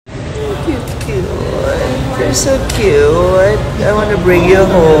You're so cute. I want to bring you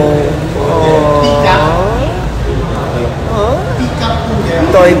home. Aww.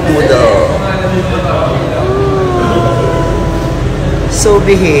 Toy poodle. So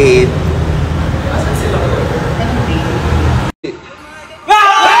behave.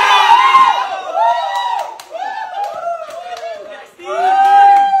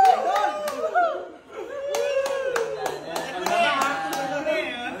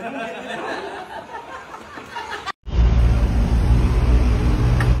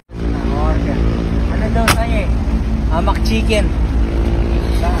 Chicken.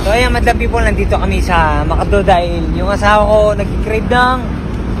 So ayan, madlang people, nandito kami sa Macdo dahil yung asawa ko nag-crave ng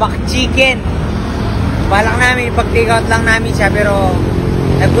McChicken. Balak namin, ipag-take out lang namin siya pero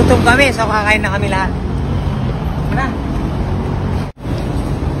nagutom kami, so kakain na kami lahat. Tara!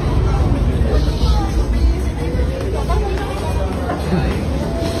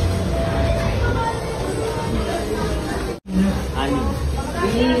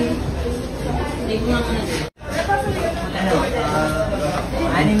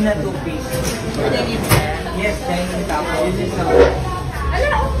 Anim na 2 piece. Yes, dining tapos. 2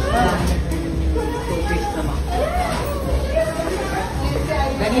 piece naman.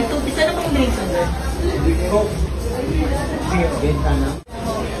 Ganito, 2 piece na pang drinks under? Coke. Zero. Benta na.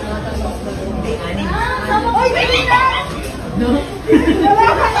 Hindi, anim. Oy, bili na! No? Wala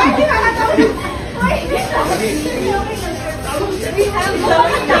ka na! Hindi ka na tawag! Oy, we have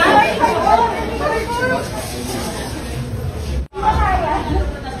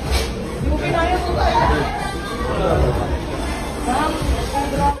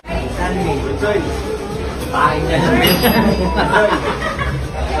pahin na namin.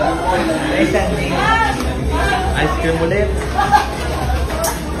 Ice cream ulit.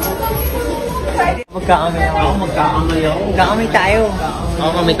 Magkakamay ako. Magkakamay ako. Magkakamay tayo.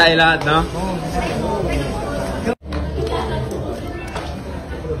 Kamay tayo lahat, no?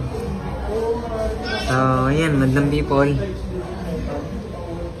 So, ayan, madlang people.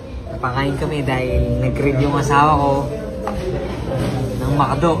 Napakain kami dahil nag-crave yung asawa ko ng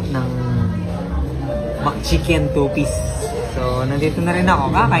Macdo, ng McChicken 2 piece. So, nandito na rin ako.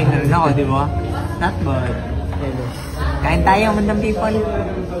 Kakain na rin ako, di ba? Not bad. Kain tayo, madlang people.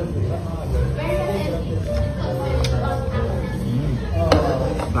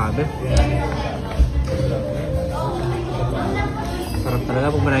 Grabe. Sarap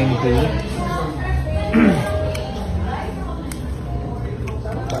talaga pag maraming pili.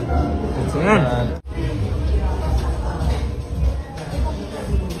 So, yan.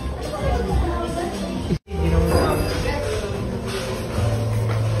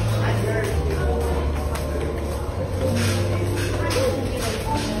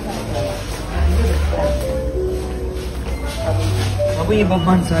 Ako yung ibang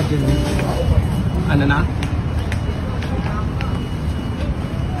bansa dyan. Ano na?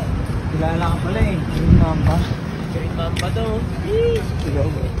 Kilala ka pala eh. Yung mamba. Yung mamba daw.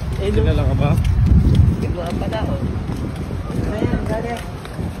 Kilala ka ba? Yung mamba daw. Ayan, gari.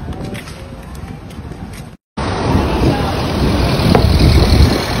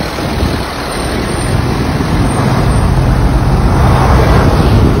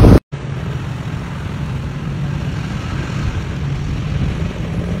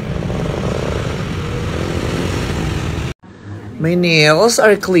 My nails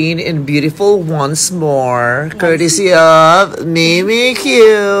are clean and beautiful once more, courtesy of Mimi Q.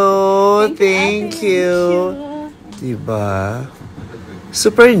 Thank you. Diba?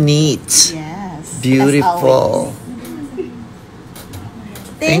 Super neat. Yes. Beautiful.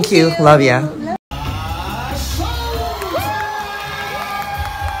 Thank you. Love ya.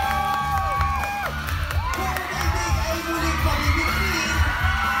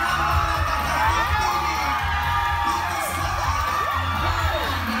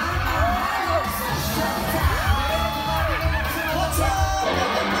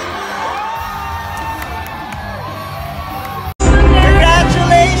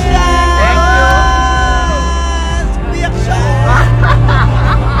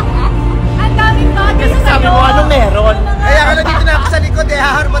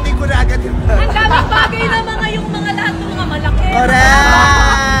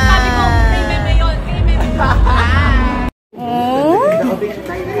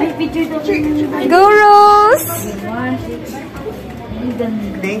 Go, Rose!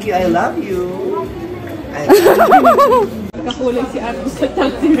 Thank you. I love you. Kakulay si Ate sa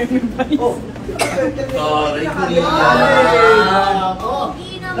tang si Meme Vice. Oh. Sorry, Kuya.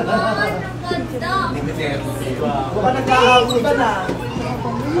 Hindi naman, ang ganda. Baka nagkakagutan na.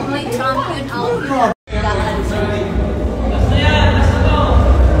 May champion out.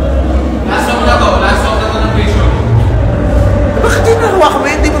 Last song na to ng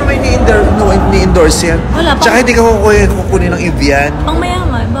endorse yan. Wala pa. Tsaka hindi ka kukunin ng Evian. Pang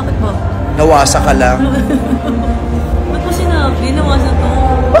mayaman, bakit ba? Nawasa ka lang. Ba't mo sinabi? Nawasa to.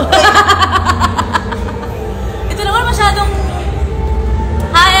 Ito naman masyadong...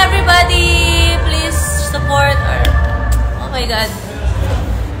 Hi everybody! Please support our... Oh my God.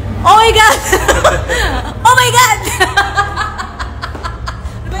 Oh my God! Oh my God!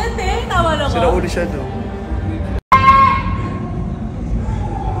 Bente, tawa na ko. Sinauli siya, no?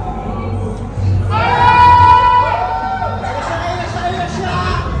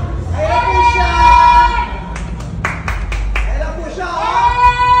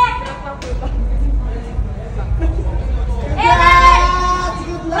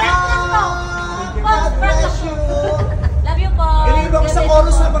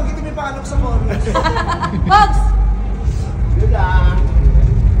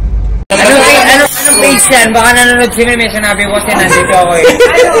 Anong page yan? Baka nanonood sila, may sinabi ko kasi nandito ako eh.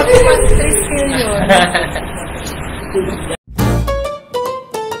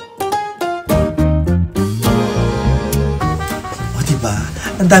 O diba?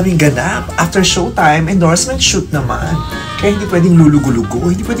 Ang daming ganap. After showtime, endorsement shoot naman. Kaya hindi pwedeng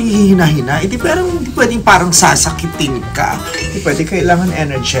lulugo-lugo, hindi pwedeng hihina-hina, hindi pwedeng parang sasakitin ka. Hindi pwedeng kailangan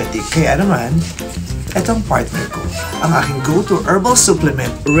energetic. Kaya naman, etong partner ko, ang aking go-to herbal supplement,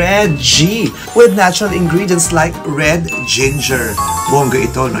 Red G, with natural ingredients like red ginger. Bongga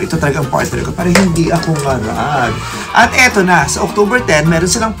ito, no? Ito talagang partner ko para hindi ako ngarag. At eto na, sa October 10, meron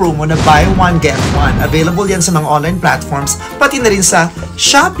silang promo na buy one, get one. Available yan sa mga online platforms, pati na rin sa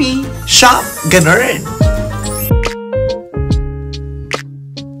Shopee, Shop, ganun.